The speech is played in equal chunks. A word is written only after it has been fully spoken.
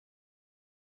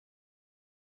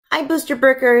Hi Booster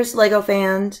Brickers, Lego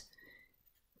fans.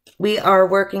 We are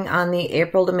working on the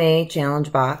April to May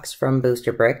challenge box from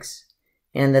Booster Bricks,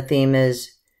 and the theme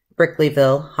is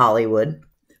Brickleyville, Hollywood.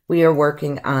 We are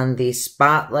working on the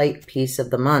spotlight piece of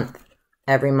the month.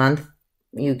 Every month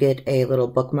you get a little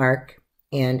bookmark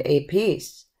and a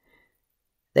piece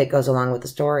that goes along with the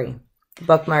story. The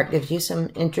bookmark gives you some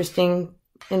interesting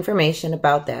information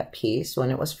about that piece,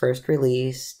 when it was first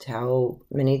released, how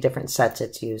many different sets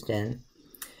it's used in.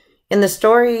 In the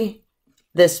story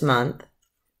this month,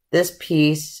 this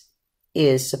piece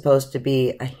is supposed to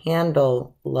be a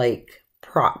handle-like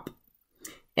prop.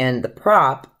 And the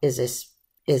prop is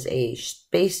a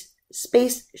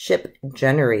spaceship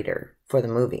generator for the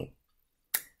movie.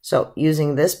 So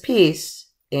using this piece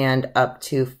and up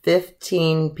to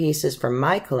 15 pieces from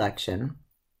my collection,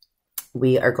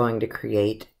 we are going to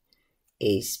create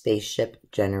a spaceship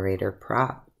generator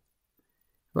prop.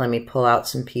 Let me pull out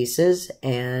some pieces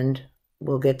and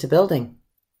we'll get to building.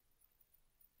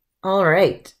 All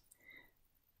right.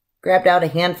 Grabbed out a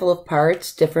handful of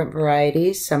parts, different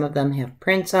varieties. Some of them have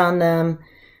prints on them.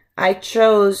 I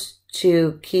chose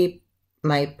to keep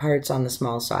my parts on the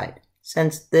small side.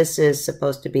 Since this is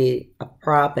supposed to be a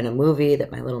prop in a movie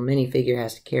that my little minifigure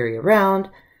has to carry around,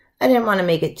 I didn't want to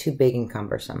make it too big and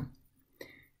cumbersome.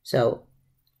 So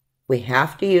we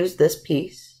have to use this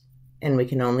piece, and we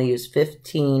can only use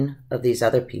 15 of these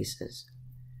other pieces.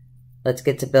 Let's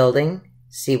get to building,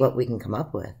 see what we can come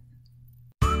up with.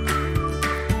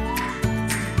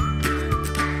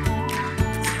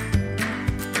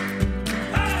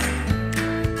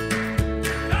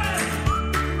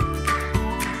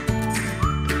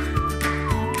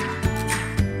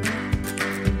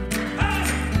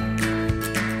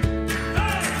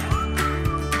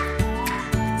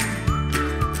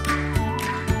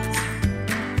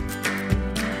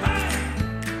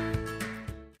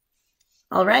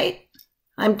 All right,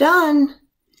 I'm done.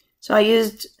 So I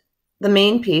used the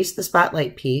main piece, the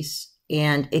spotlight piece,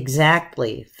 and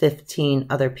exactly 15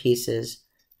 other pieces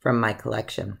from my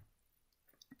collection.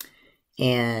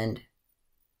 And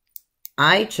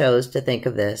I chose to think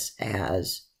of this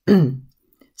as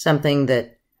something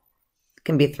that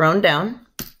can be thrown down,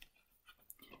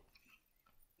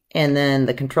 and then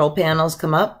the control panels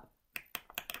come up.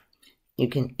 You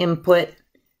can input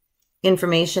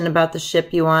information about the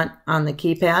ship you want on the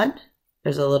keypad.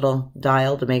 There's a little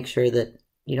dial to make sure that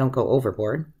you don't go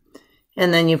overboard.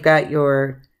 And then you've got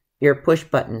your push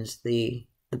buttons. The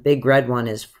big red one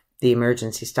is the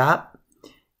emergency stop.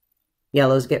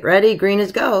 Yellow's get ready, green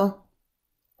is go.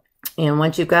 And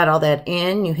once you've got all that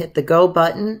in, you hit the go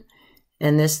button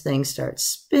and this thing starts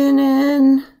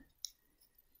spinning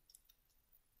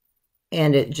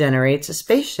and it generates a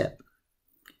spaceship.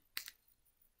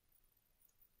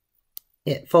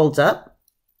 It folds up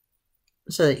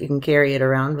so that you can carry it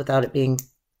around without it being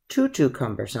too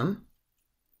cumbersome.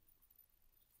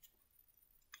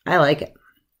 I like it.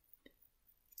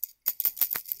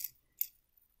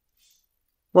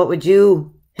 What would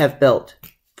you have built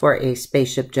for a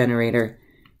spaceship generator,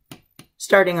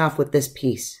 starting off with this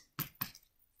piece?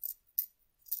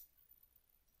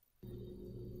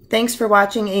 Thanks for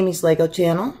watching Amy's Lego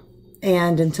channel,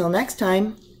 and until next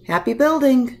time, happy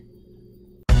building!